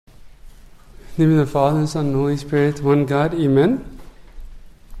In the name of the Father, and Son, and Holy Spirit, one God, Amen.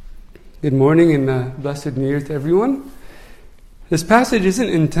 Good morning and blessed New Year to everyone. This passage isn't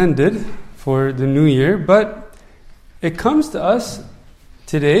intended for the New Year, but it comes to us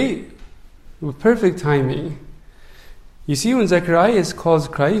today with perfect timing. You see, when Zechariah calls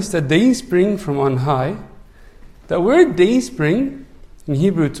Christ a dayspring from on high, that word dayspring, in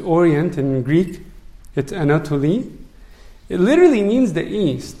Hebrew it's Orient, and in Greek it's Anatoly. It literally means the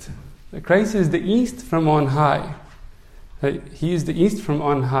east. That Christ is the east from on high. Right? He is the east from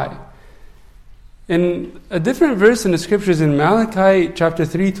on high. In a different verse in the scriptures, in Malachi chapter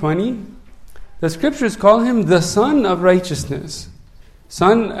 3:20, the scriptures call him the Son of Righteousness.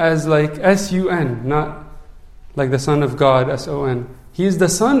 Son as like S-U-N, not like the Son of God, S-O-N. He is the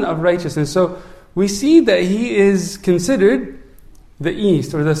Son of Righteousness. So we see that he is considered the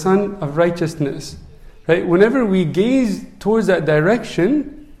east, or the Son of Righteousness. Right? Whenever we gaze towards that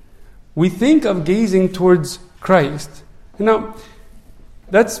direction, we think of gazing towards Christ. Now,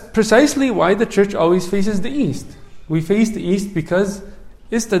 that's precisely why the church always faces the east. We face the east because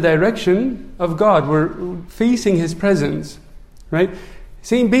it's the direction of God. We're facing His presence, right?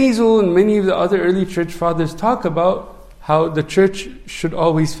 St. Basil and many of the other early church fathers talk about how the church should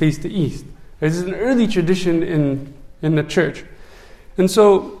always face the east. This is an early tradition in the church. And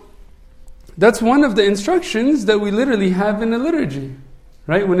so, that's one of the instructions that we literally have in the liturgy.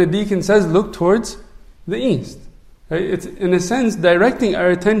 Right? When a deacon says, look towards the east. Right? It's, in a sense, directing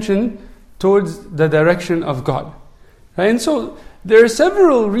our attention towards the direction of God. Right? And so, there are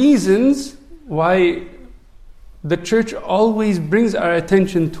several reasons why the church always brings our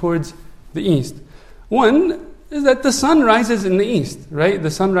attention towards the east. One is that the sun rises in the east. Right?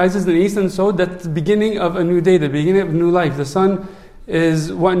 The sun rises in the east, and so that's the beginning of a new day, the beginning of a new life. The sun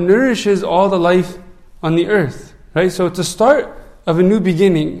is what nourishes all the life on the earth. Right? So, it's a start of a new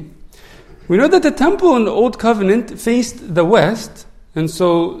beginning. We know that the temple in the Old Covenant faced the west, and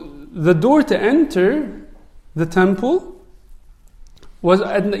so the door to enter the temple was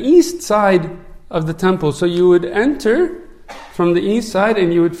at the east side of the temple. So you would enter from the east side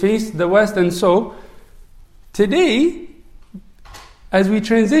and you would face the west. And so today, as we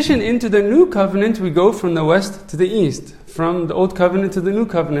transition into the new covenant, we go from the west to the east, from the Old Covenant to the New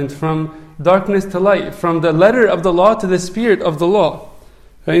Covenant, from darkness to light, from the letter of the law to the spirit of the law.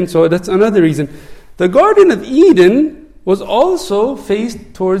 Right? And so that's another reason. The Garden of Eden was also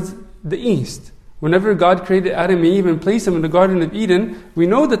faced towards the east. Whenever God created Adam and Eve and placed them in the Garden of Eden, we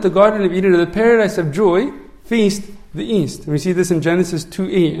know that the Garden of Eden, or the paradise of joy, faced the east. And we see this in Genesis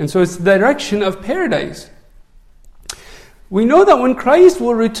 2:8. And so it's the direction of paradise. We know that when Christ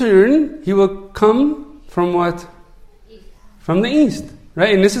will return, He will come from what? From the east.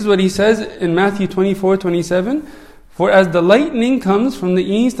 Right? And this is what He says in Matthew 24:27. For as the lightning comes from the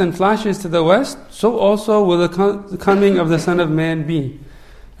east and flashes to the west, so also will the coming of the Son of Man be.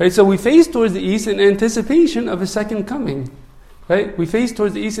 Right? So we face towards the east in anticipation of His second coming. Right? We face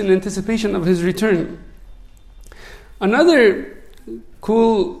towards the east in anticipation of His return. Another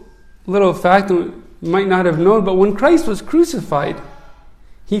cool little fact you might not have known, but when Christ was crucified,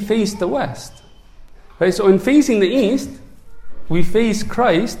 He faced the west. Right? So in facing the east, we face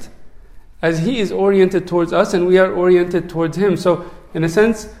Christ as He is oriented towards us and we are oriented towards Him. So, in a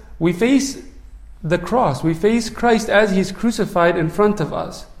sense, we face the cross. We face Christ as He's crucified in front of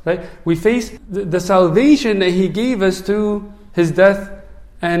us. Right? We face the salvation that He gave us through His death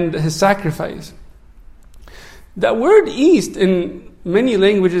and His sacrifice. That word east in many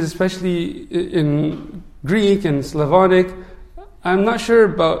languages, especially in Greek and Slavonic, I'm not sure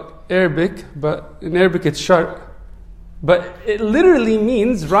about Arabic, but in Arabic it's sharq. But it literally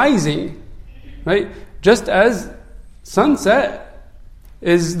means rising, right? Just as sunset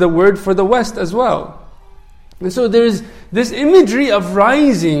is the word for the west as well. And so there's this imagery of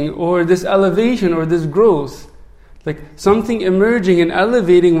rising, or this elevation, or this growth. Like something emerging and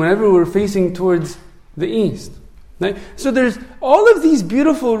elevating whenever we're facing towards the east. Right? So there's all of these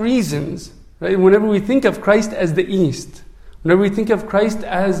beautiful reasons, right? Whenever we think of Christ as the east, whenever we think of Christ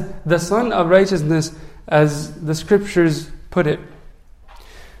as the Son of Righteousness, as the scriptures put it.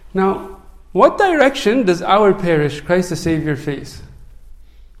 Now, what direction does our parish, Christ the Savior, face?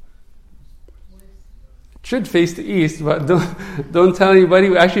 It should face the east, but don't tell anybody.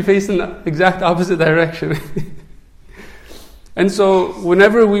 We actually face in the exact opposite direction. And so,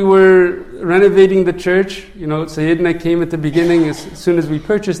 whenever we were renovating the church, Sayyidina came at the beginning as soon as we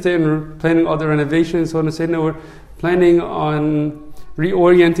purchased it, and we're planning all the renovations. So, Sayyidina, we're planning on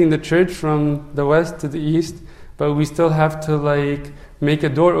reorienting the church from the west to the east, but we still have to make a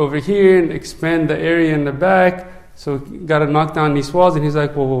door over here and expand the area in the back. So got to knock down these walls. And he's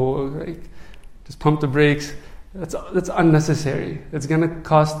like, whoa. just pump the brakes. That's unnecessary. It's going to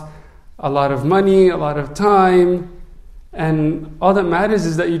cost a lot of money, a lot of time, and all that matters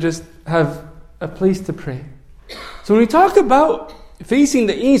is that you just have a place to pray. So when we talk about facing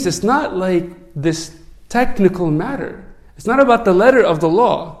the east, it's not like this technical matter. It's not about the letter of the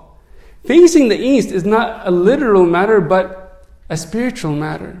law. Facing the east is not a literal matter, but a spiritual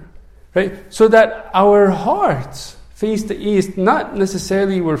matter, right? So that our hearts face the east, not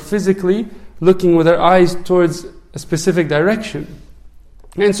necessarily we're physically looking with our eyes towards a specific direction.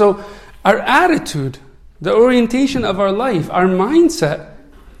 And so our attitude, the orientation of our life, our mindset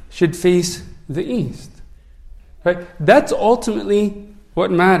should face the east, right? That's ultimately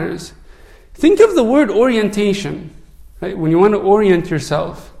what matters. Think of the word orientation, right? When you want to orient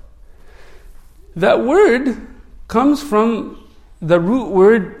yourself, that word comes from the root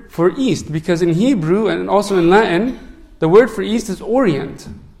word for east, because in Hebrew and also in Latin, the word for east is orient.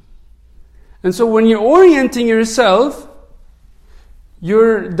 And so when you're orienting yourself,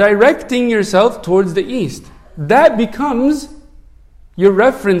 you're directing yourself towards the east. That becomes your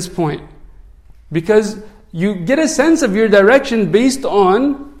reference point, because you get a sense of your direction based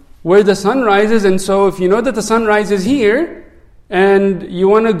on where the sun rises. And so if you know that the sun rises here and you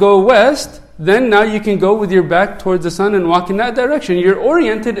want to go west, then now you can go with your back towards the sun and walk in that direction. You're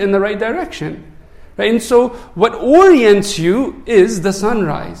oriented in the right direction, right? And so what orients you is the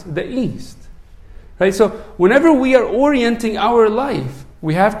sunrise, the east, right? So whenever we are orienting our life,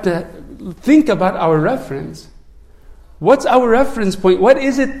 we have to think about our reference. What's our reference point? What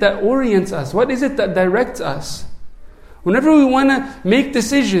is it that orients us? What is it that directs us? Whenever we want to make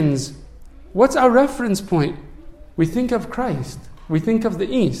decisions, what's our reference point? We think of Christ. We think of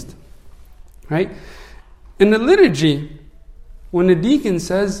the east, right? In the liturgy, when the deacon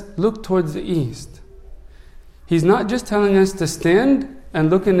says, look towards the east, he's not just telling us to stand and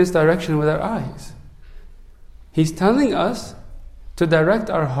look in this direction with our eyes. He's telling us to direct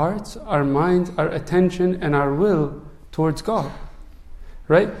our hearts, our minds, our attention, and our will towards God,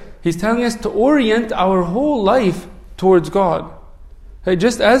 right? He's telling us to orient our whole life towards God. Right?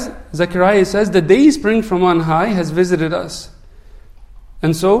 Just as Zechariah says, the day spring from on high has visited us.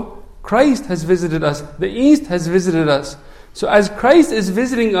 And so, Christ has visited us. The east has visited us. So as Christ is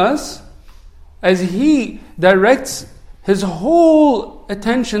visiting us, as He directs His whole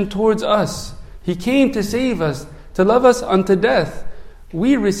attention towards us, He came to save us, to love us unto death.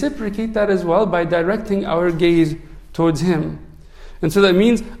 We reciprocate that as well by directing our gaze towards Him. And so that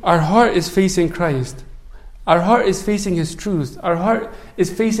means our heart is facing Christ. Our heart is facing His truth. Our heart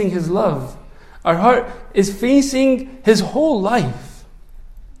is facing His love. Our heart is facing His whole life.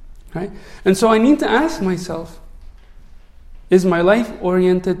 Right? And so I need to ask myself, is my life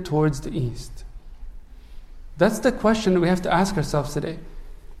oriented towards the east? That's the question that we have to ask ourselves today.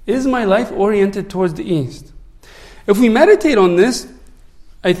 Is my life oriented towards the east? If we meditate on this,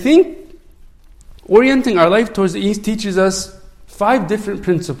 I think orienting our life towards the east teaches us 5 different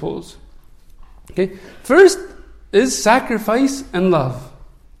principles. Okay? First is sacrifice and love.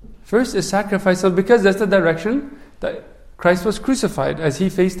 First is sacrifice and love, because that's the direction that Christ was crucified, as He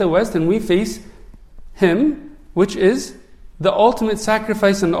faced the west and we face Him, which is the ultimate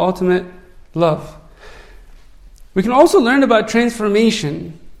sacrifice and the ultimate love. We can also learn about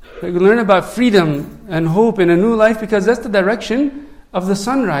transformation. We can learn about freedom and hope in a new life, because that's the direction of the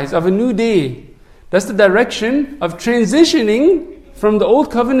sunrise, of a new day. That's the direction of transitioning from the old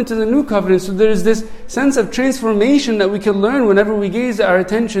covenant to the new covenant. So there's this sense of transformation that we can learn whenever we gaze our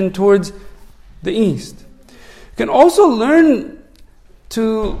attention towards the east. We can also learn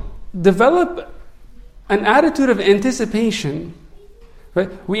to develop an attitude of anticipation. Right?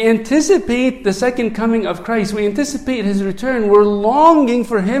 We anticipate the second coming of Christ. We anticipate His return. We're longing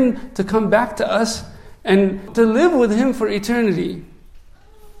for Him to come back to us and to live with Him for eternity.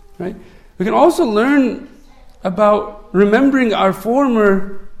 Right? We can also learn about remembering our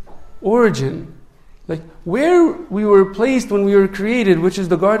former origin, like where we were placed when we were created, which is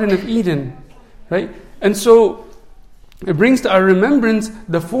the Garden of Eden, right? And so it brings to our remembrance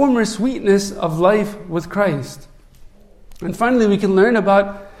the former sweetness of life with Christ. And finally, we can learn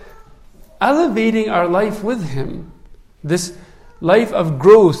about elevating our life with Him, this life of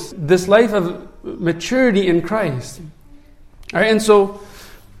growth, this life of maturity in Christ. All right, and so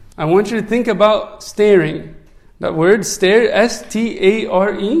I want you to think about staring. That word, S.T.A.R.E,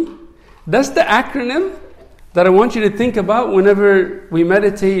 S-T-A.R.E, that's the acronym that I want you to think about whenever we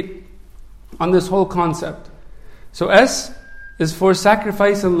meditate on this whole concept. So S is for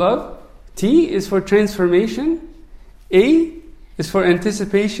sacrifice and love, T is for transformation, A is for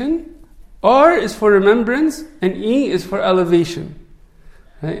anticipation, R is for remembrance, and E is for elevation.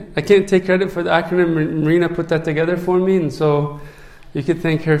 Right? I can't take credit for the acronym. Marina put that together for me, and so you could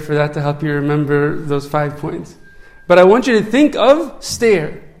thank her for that to help you remember those 5 points. But I want you to think of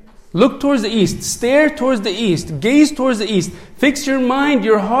stare. Look towards the east. Stare towards the east. Gaze towards the east. Fix your mind,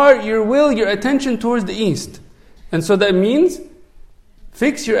 your heart, your will, your attention towards the east. And so that means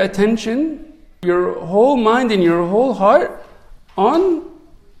fix your attention, your whole mind and your whole heart on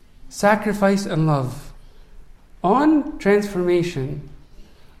sacrifice and love, on transformation,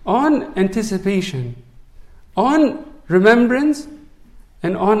 on anticipation, on remembrance,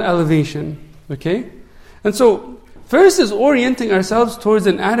 and on elevation. Okay? And so, first is orienting ourselves towards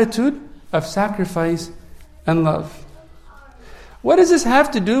an attitude of sacrifice and love. What does this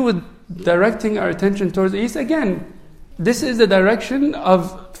have to do with directing our attention towards the east? Again, this is the direction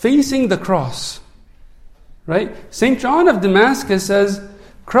of facing the cross. Right? St. John of Damascus says,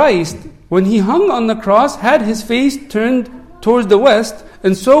 Christ, when he hung on the cross, had his face turned towards the west,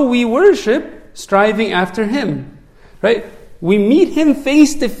 and so we worship striving after him. Right? We meet him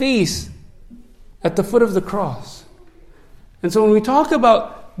face to face at the foot of the cross. And so when we talk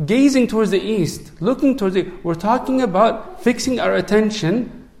about gazing towards the east, looking towards the east, we're talking about fixing our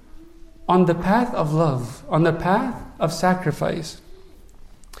attention on the path of love, on the path of sacrifice.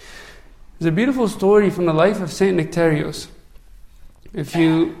 There's a beautiful story from the life of Saint Nectarios. If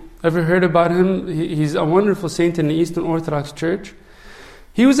you ever heard about him, he's a wonderful saint in the Eastern Orthodox Church.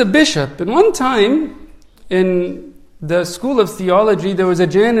 He was a bishop, and one time in the School of Theology, there was a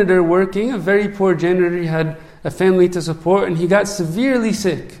janitor working, a very poor janitor. He had a family to support, and he got severely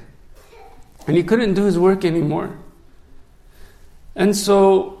sick. And he couldn't do his work anymore. And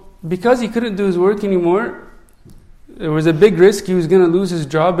so, because he couldn't do his work anymore, there was a big risk he was going to lose his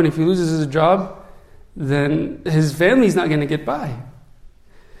job, and if he loses his job, then his family's not going to get by.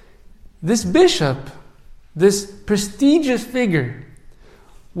 This bishop, this prestigious figure,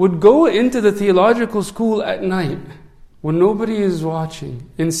 would go into the theological school at night when nobody is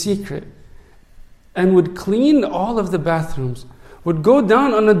watching, in secret, and would clean all of the bathrooms, would go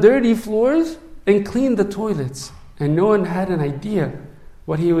down on the dirty floors and clean the toilets, and no one had an idea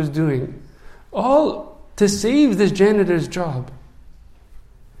what he was doing. All to save this janitor's job.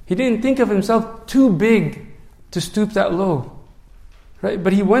 He didn't think of himself too big to stoop that low. Right?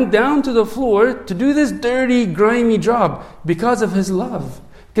 But he went down to the floor to do this dirty, grimy job because of his love.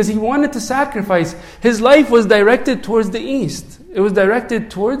 Because he wanted to sacrifice. His life was directed towards the east. It was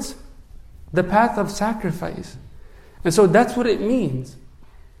directed towards the path of sacrifice. And so that's what it means.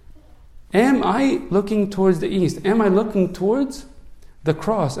 Am I looking towards the east? Am I looking towards the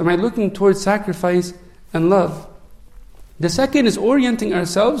cross? Am I looking towards sacrifice and love? The second is orienting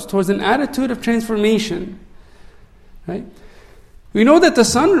ourselves towards an attitude of transformation. Right? We know that the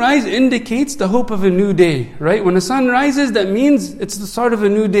sunrise indicates the hope of a new day, right? When the sun rises, that means it's the start of a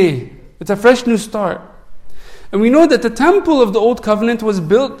new day. It's a fresh new start. And we know that the temple of the Old Covenant was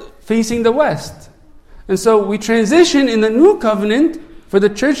built facing the west. And so we transition in the New Covenant for the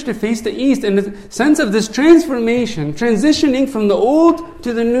church to face the east, in the sense of this transformation, transitioning from the old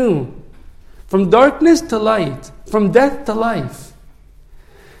to the new, from darkness to light, from death to life.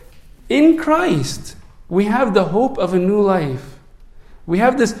 In Christ, we have the hope of a new life. We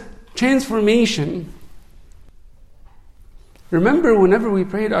have this transformation. Remember whenever we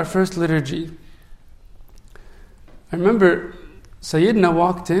prayed our first liturgy, I remember Sayyidina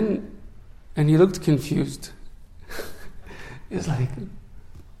walked in and he looked confused. He's like,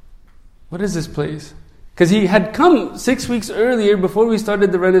 what is this place? Because he had come 6 weeks earlier before we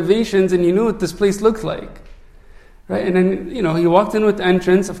started the renovations, and he knew what this place looked like. Right? And then, he walked in with the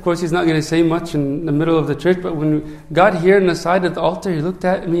entrance. Of course, he's not going to say much in the middle of the church, but when we got here on the side of the altar, he looked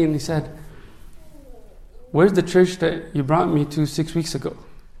at me and he said, where's the church that you brought me to 6 weeks ago?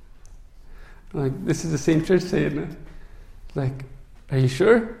 I'm like, this is the same church, Sayyidina. Like, are you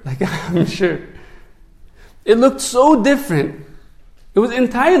sure? Like, I'm sure. It looked so different. It was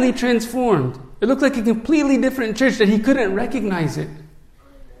entirely transformed. It looked like a completely different church that he couldn't recognize it.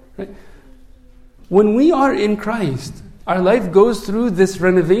 Right? When we are in Christ, our life goes through this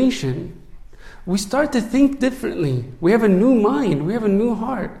renovation. We start to think differently. We have a new mind. We have a new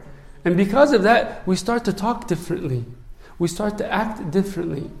heart. And because of that, we start to talk differently. We start to act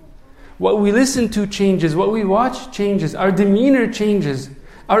differently. What we listen to changes. What we watch changes. Our demeanor changes.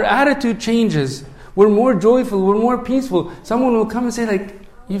 Our attitude changes. We're more joyful. We're more peaceful. Someone will come and say, like,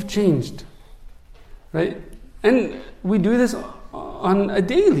 you've changed. Right? And we do this on a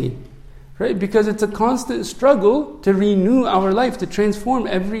daily. Right? Because it's a constant struggle to renew our life, to transform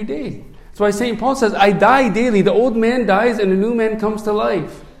every day. That's why St. Paul says, I die daily. The old man dies and a new man comes to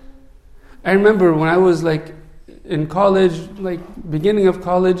life. I remember when I was in college, like beginning of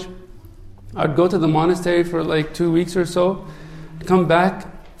college, I'd go to the monastery for like 2 weeks or so, come back,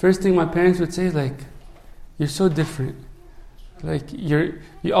 first thing my parents would say, like, you're so different. Like, you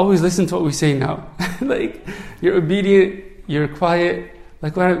always listen to what we say now. Like, you're obedient, you're quiet.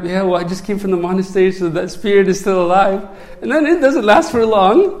 Like, I just came from the monastery, so that spirit is still alive. And then it doesn't last for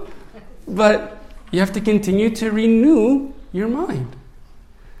long, but you have to continue to renew your mind.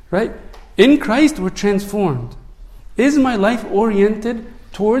 Right? In Christ, we're transformed. Is my life oriented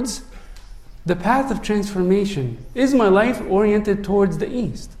towards the path of transformation? Is my life oriented towards the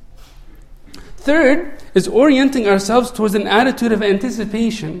east? Third is orienting ourselves towards an attitude of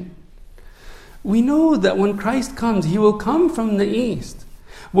anticipation. We know that when Christ comes, He will come from the east.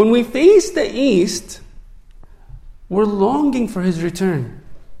 When we face the east, we're longing for His return.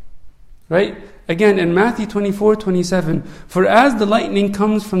 Right? Again, in Matthew 24:27, for as the lightning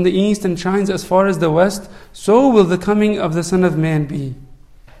comes from the east and shines as far as the west, so will the coming of the Son of Man be.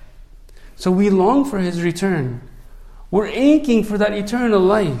 So we long for His return. We're aching for that eternal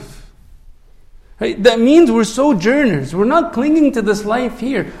life. Right? That means we're sojourners. We're not clinging to this life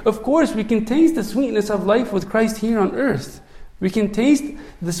here. Of course, we can taste the sweetness of life with Christ here on earth. We can taste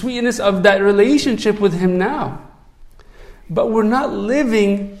the sweetness of that relationship with Him now. But we're not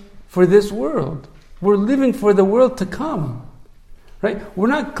living for this world. We're living for the world to come. Right? We're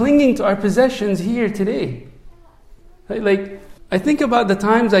not clinging to our possessions here today. Right? Like, I think about the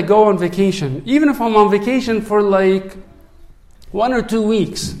times I go on vacation. Even if I'm on vacation for like 1 or 2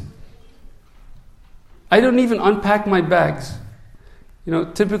 weeks, I don't even unpack my bags.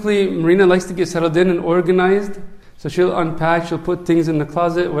 Typically Marina likes to get settled in and organized. So she'll unpack, she'll put things in the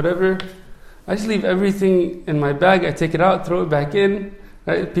closet, whatever. I just leave everything in my bag. I take it out, throw it back in.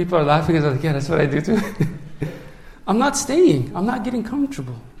 Right? People are laughing. I'm like, yeah, that's what I do too. I'm not staying. I'm not getting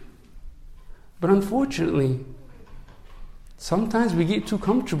comfortable. But unfortunately, sometimes we get too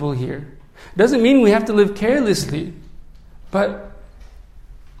comfortable here. Doesn't mean we have to live carelessly. But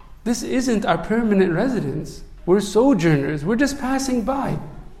this isn't our permanent residence. We're sojourners. We're just passing by.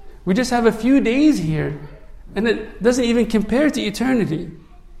 We just have a few days here. And it doesn't even compare to eternity.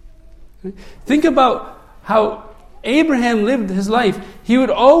 Think about how Abraham lived his life. He would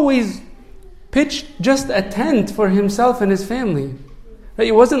always pitch just a tent for himself and his family. Right?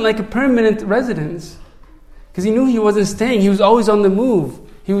 It wasn't like a permanent residence. Because he knew he wasn't staying. He was always on the move.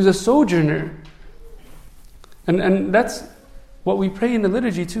 He was a sojourner. And that's what we pray in the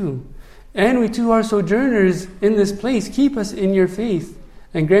liturgy too. And we too are sojourners in this place. Keep us in your faith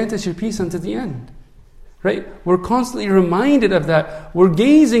and grant us your peace unto the end. Right? We're constantly reminded of that. We're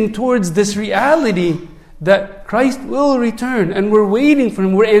gazing towards this reality that Christ will return, and we're waiting for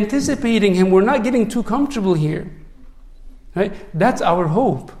Him. We're anticipating Him. We're not getting too comfortable here. Right? That's our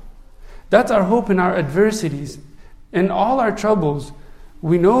hope. That's our hope in our adversities. In all our troubles,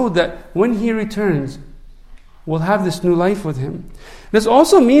 we know that when He returns, we'll have this new life with Him. This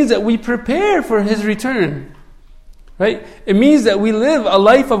also means that we prepare for His return. Right? It means that we live a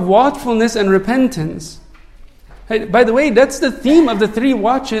life of watchfulness and repentance. Right? By the way, that's the theme of the 3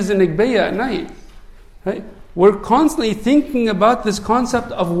 watches in Igbeya at night. Right? We're constantly thinking about this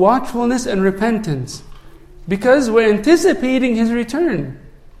concept of watchfulness and repentance because we're anticipating His return.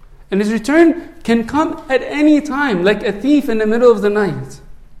 And His return can come at any time, like a thief in the middle of the night.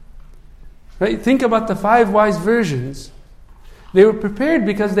 Right? Think about the 5 wise virgins. They were prepared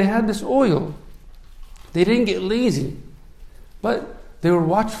because they had this oil. They didn't get lazy, but they were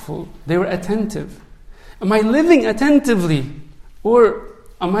watchful. They were attentive. Am I living attentively? Or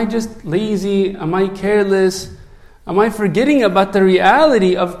am I just lazy? Am I careless? Am I forgetting about the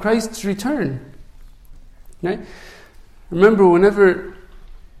reality of Christ's return? Right? Remember, whenever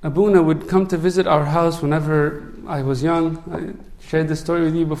Abuna would come to visit our house whenever I was young, I shared this story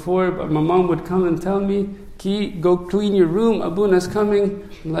with you before, but my mom would come and tell me, Ki, go clean your room, Abuna's coming.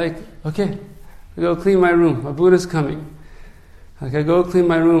 I'm like, okay, I go clean my room, Abuna's coming. Like, I go clean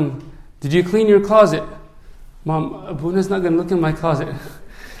my room. Did you clean your closet? Mom, Abuna's not going to look in my closet.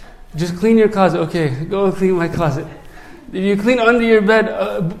 Just clean your closet. Okay, go clean my closet. Did you clean under your bed?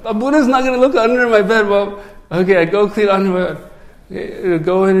 Abuna's not going to look under my bed, Mom. Okay, I go clean under my bed. Okay,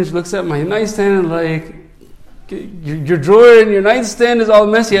 go in and she looks at my nightstand and like, your drawer in your nightstand is all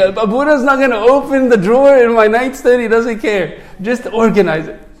messy. Abuna's not going to open the drawer in my nightstand. He doesn't care. Just organize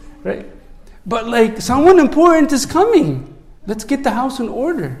it. Right? But like, someone important is coming. Let's get the house in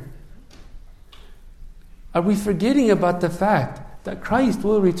order. Are we forgetting about the fact that Christ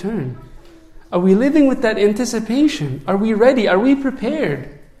will return? Are we living with that anticipation? Are we ready? Are we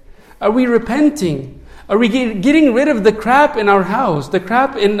prepared? Are we repenting? Are we getting rid of the crap in our house, the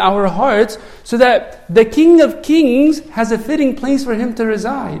crap in our hearts, so that the King of Kings has a fitting place for Him to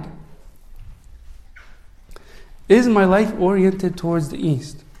reside? Is my life oriented towards the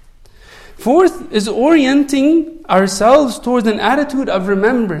east? Fourth is orienting ourselves towards an attitude of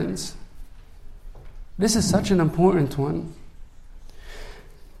remembrance. This is such an important one.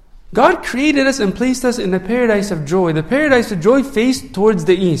 God created us and placed us in the paradise of joy. The paradise of joy faced towards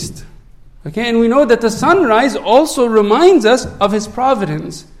the east. Okay, and we know that the sunrise also reminds us of His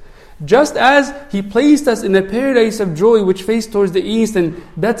providence. Just as He placed us in the paradise of joy which faced towards the east, and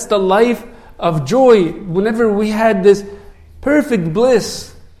that's the life of joy. Whenever we had this perfect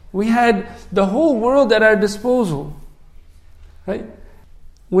bliss, we had the whole world at our disposal. Right?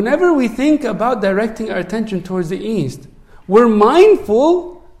 Whenever we think about directing our attention towards the east, we're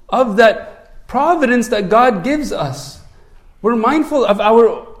mindful of that providence that God gives us. We're mindful of our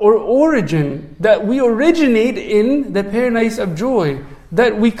origin, that we originate in the paradise of joy,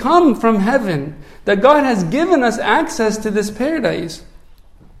 that we come from heaven, that God has given us access to this paradise.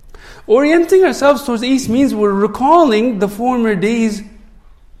 Orienting ourselves towards the east means we're recalling the former days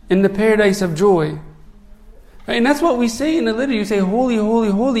in the paradise of joy. Right? And that's what we say in the liturgy. You say, "Holy,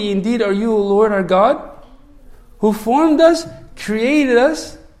 holy, holy, indeed are you, O Lord our God, who formed us, created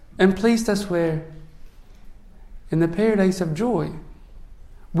us, and placed us where? In the paradise of joy."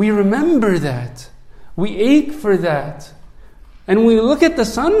 We remember that. We ache for that. And when we look at the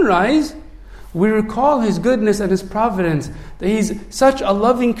sunrise, we recall His goodness and His providence, that He's such a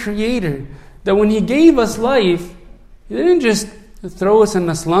loving Creator, that when He gave us life, He didn't just throw us in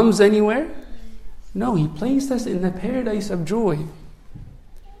the slums anywhere. No, He placed us in the paradise of joy.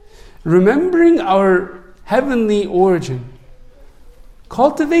 Remembering our heavenly origin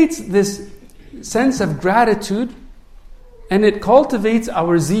cultivates this sense of gratitude, and it cultivates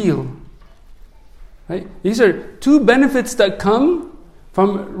our zeal. Right? These are two benefits that come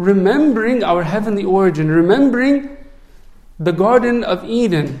from remembering our heavenly origin, remembering the Garden of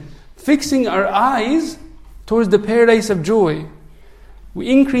Eden, fixing our eyes towards the paradise of joy. We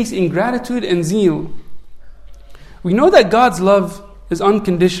increase in gratitude and zeal. We know that God's love is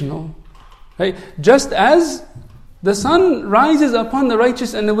unconditional. Right? Just as the sun rises upon the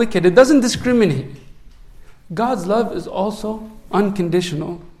righteous and the wicked, it doesn't discriminate. God's love is also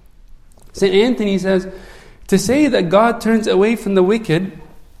unconditional. St. Anthony says, to say that God turns away from the wicked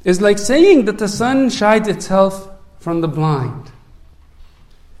is like saying that the sun shides itself from the blind.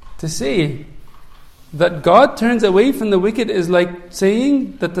 To say that God turns away from the wicked is like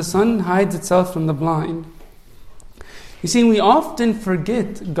saying that the sun hides itself from the blind. You see, we often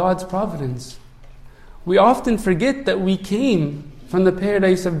forget God's providence. We often forget that we came from the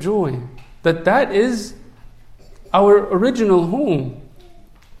paradise of joy, that is our original home.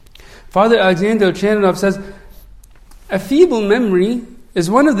 Father Alexander Chananov says, a feeble memory is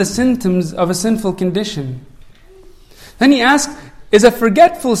one of the symptoms of a sinful condition. Then he asks, is a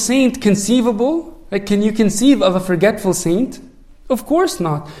forgetful saint conceivable? Like, can you conceive of a forgetful saint? Of course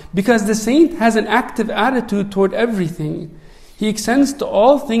not, because the saint has an active attitude toward everything. He extends to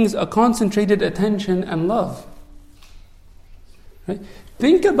all things a concentrated attention and love. Right?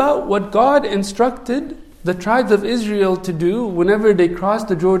 Think about what God instructed the tribes of Israel to do whenever they crossed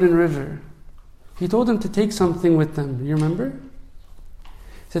the Jordan River. He told them to take something with them. You remember? He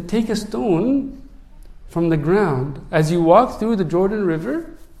said, take a stone from the ground. As you walk through the Jordan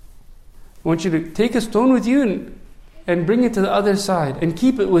River, I want you to take a stone with you and bring it to the other side and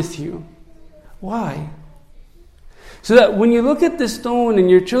keep it with you. Why? So that when you look at the stone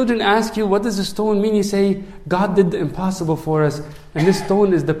and your children ask you, what does the stone mean? You say, God did the impossible for us, and this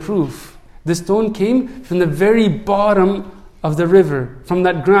stone is the proof. This stone came from the very bottom of the river, from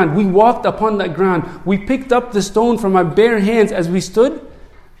that ground. We walked upon that ground. We picked up the stone from our bare hands as we stood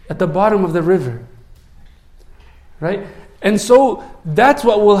at the bottom of the river. Right? And so that's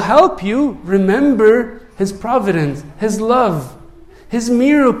what will help you remember His providence, His love, His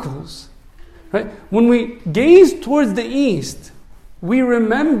miracles. Right? When we gaze towards the east, we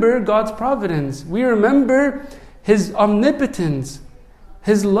remember God's providence. We remember His omnipotence,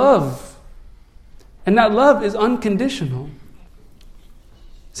 His love. And that love is unconditional.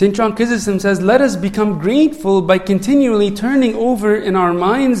 St. John Chrysostom says, let us become grateful by continually turning over in our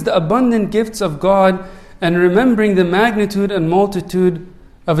minds the abundant gifts of God and remembering the magnitude and multitude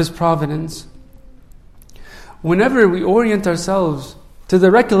of His providence. Whenever we orient ourselves to the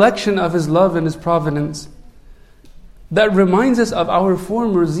recollection of His love and His providence, that reminds us of our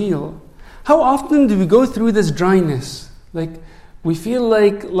former zeal. How often do we go through this dryness? Like, we feel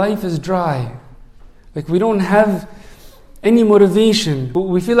like life is dry. Like we don't have any motivation.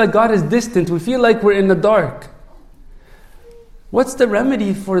 We feel like God is distant. We feel like we're in the dark. What's the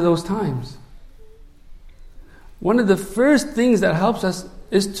remedy for those times? One of the first things that helps us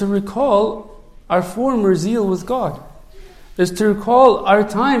is to recall our former zeal with God. Is to recall our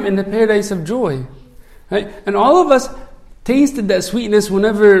time in the paradise of joy. Right? And all of us tasted that sweetness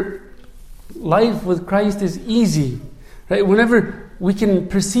whenever life with Christ is easy. Right? Whenever we can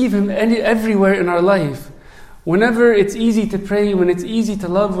perceive Him everywhere in our life. Whenever it's easy to pray, when it's easy to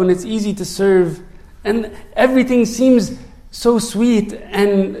love, when it's easy to serve. And everything seems so sweet,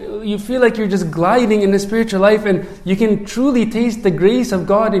 and you feel like you're just gliding in the spiritual life, and you can truly taste the grace of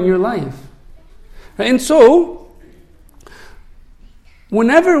God in your life. And so,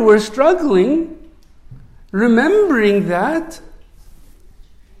 whenever we're struggling, remembering that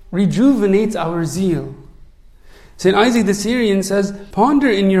rejuvenates our zeal. St. Isaac the Syrian says, "Ponder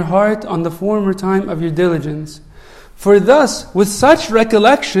in your heart on the former time of your diligence. For thus, with such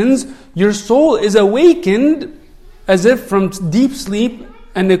recollections, your soul is awakened as if from deep sleep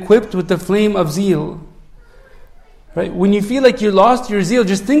and equipped with the flame of zeal." Right? When you feel like you lost your zeal,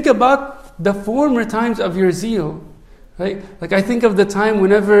 just think about the former times of your zeal. Right? Like I think of the time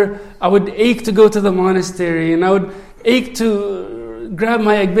whenever I would ache to go to the monastery, and I would ache to grab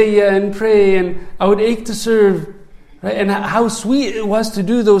my agbeya and pray, and I would ache to serve. Right? And how sweet it was to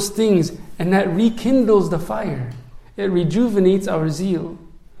do those things. And that rekindles the fire. It rejuvenates our zeal.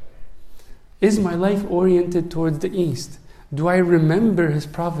 Is my life oriented towards the east? Do I remember His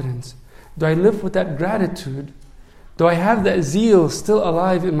providence? Do I live with that gratitude? Do I have that zeal still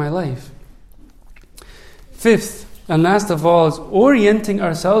alive in my life? Fifth, and last of all, is orienting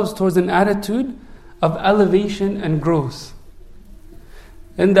ourselves towards an attitude of elevation and growth.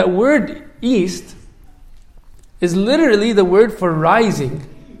 And that word east is literally the word for rising.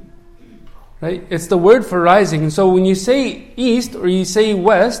 Right? It's the word for rising. And so when you say east or you say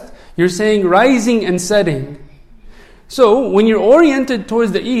west, you're saying rising and setting. So when you're oriented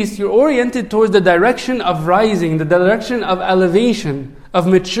towards the east, you're oriented towards the direction of rising, the direction of elevation, of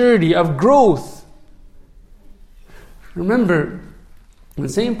maturity, of growth. Remember, when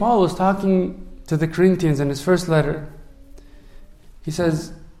St. Paul was talking to the Corinthians in his first letter, he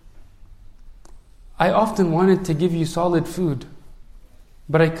says, "I often wanted to give you solid food,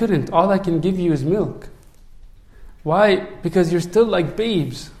 but I couldn't. All I can give you is milk." Why? Because you're still like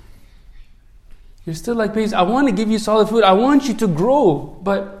babes. You're still like babes. I want to give you solid food. I want you to grow,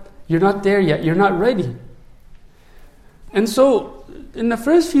 but you're not there yet. You're not ready. And so, in the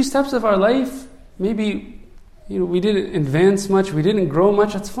first few steps of our life, maybe we didn't advance much, we didn't grow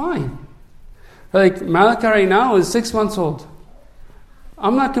much. That's fine. Like Malika right now is 6 months old.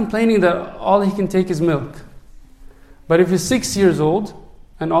 I'm not complaining that all he can take is milk. But if he's 6 years old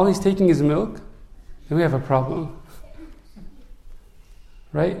and all he's taking is milk, then we have a problem.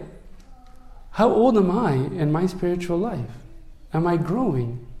 Right? How old am I in my spiritual life? Am I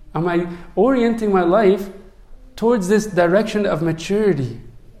growing? Am I orienting my life towards this direction of maturity?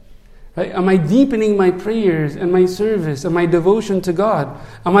 Right? Am I deepening my prayers and my service and my devotion to God?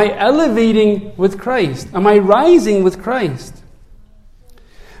 Am I elevating with Christ? Am I rising with Christ?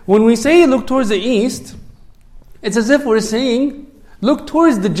 When we say look towards the east, it's as if we're saying look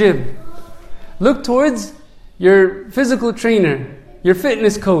towards the gym. Look towards your physical trainer, your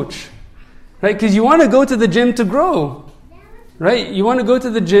fitness coach. Right? Because you want to go to the gym to grow. Right? You want to go to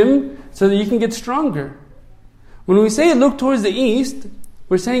the gym so that you can get stronger. When we say look towards the east,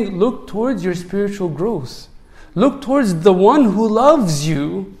 we're saying look towards your spiritual growth. Look towards the one who loves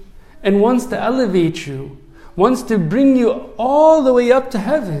you and wants to elevate you, wants to bring you all the way up to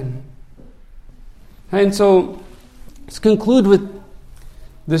heaven. And so, let's conclude with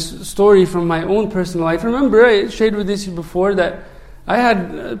this story from my own personal life. Remember, I shared with this before that I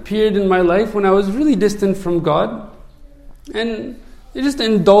had a period in my life when I was really distant from God and just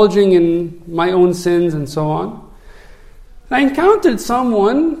indulging in my own sins and so on. I encountered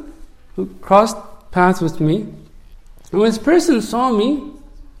someone who crossed paths with me, and when this person saw me,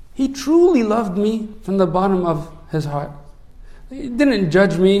 he truly loved me from the bottom of his heart. He didn't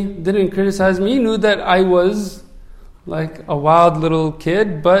judge me, didn't criticize me. He knew that I was like a wild little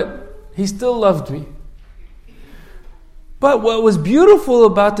kid, but he still loved me. But what was beautiful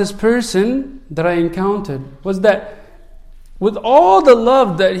about this person that I encountered was that with all the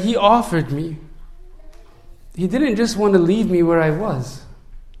love that he offered me, he didn't just want to leave me where I was.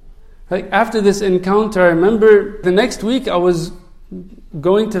 Like after this encounter, I remember the next week I was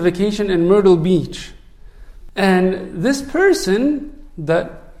going to vacation in Myrtle Beach. And this person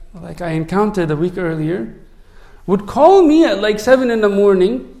that I encountered a week earlier would call me at 7 in the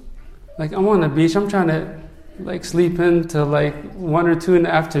morning. I'm on the beach, I'm trying to like sleep in till like 1 or 2 in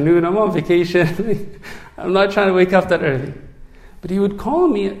the afternoon. I'm on vacation. I'm not trying to wake up that early. But he would call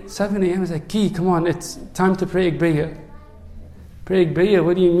me at 7 a.m. He's like, Ki, come on, it's time to pray Igbayah. Pray Igbayah,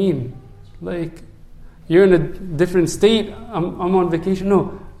 what do you mean? Like, you're in a different state, I'm on vacation.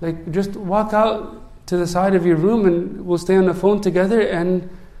 No, like just walk out to the side of your room and we'll stay on the phone together and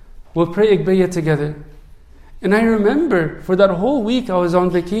we'll pray Igbayah together. And I remember for that whole week I was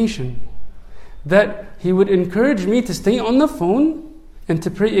on vacation, that he would encourage me to stay on the phone and to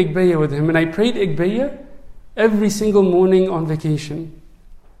pray Igbayah with him. And I prayed Igbayah every single morning on vacation.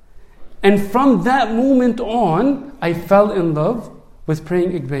 And from that moment on, I fell in love with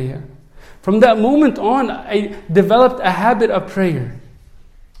praying Igbayah. From that moment on, I developed a habit of prayer.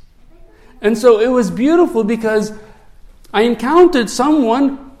 And so it was beautiful because I encountered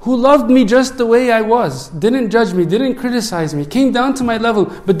someone who loved me just the way I was, didn't judge me, didn't criticize me, came down to my level,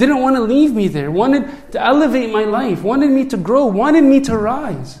 but didn't want to leave me there, wanted to elevate my life, wanted me to grow, wanted me to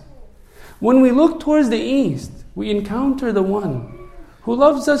rise. When we look towards the east, we encounter the one who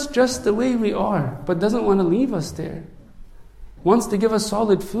loves us just the way we are, but doesn't want to leave us there. Wants to give us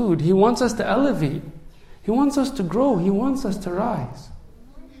solid food. He wants us to elevate. He wants us to grow. He wants us to rise.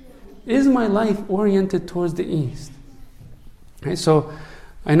 Is my life oriented towards the east? Okay, so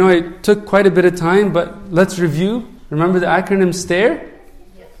I know it took quite a bit of time, but let's review. Remember the acronym S.T.A.R.E?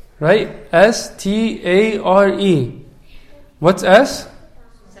 Right? S.T.A.R.E. What's S?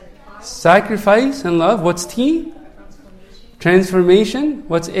 Sacrifice and love. What's T? Transformation.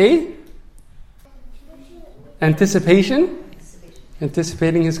 What's A? Anticipation.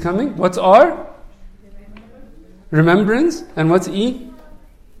 Anticipating His coming. What's R? Remembrance. And what's E?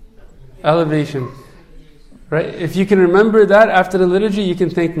 Elevation. Right? If you can remember that after the liturgy, you can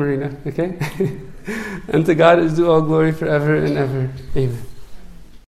thank Marina. Okay? And to God is due all glory forever and ever. Amen.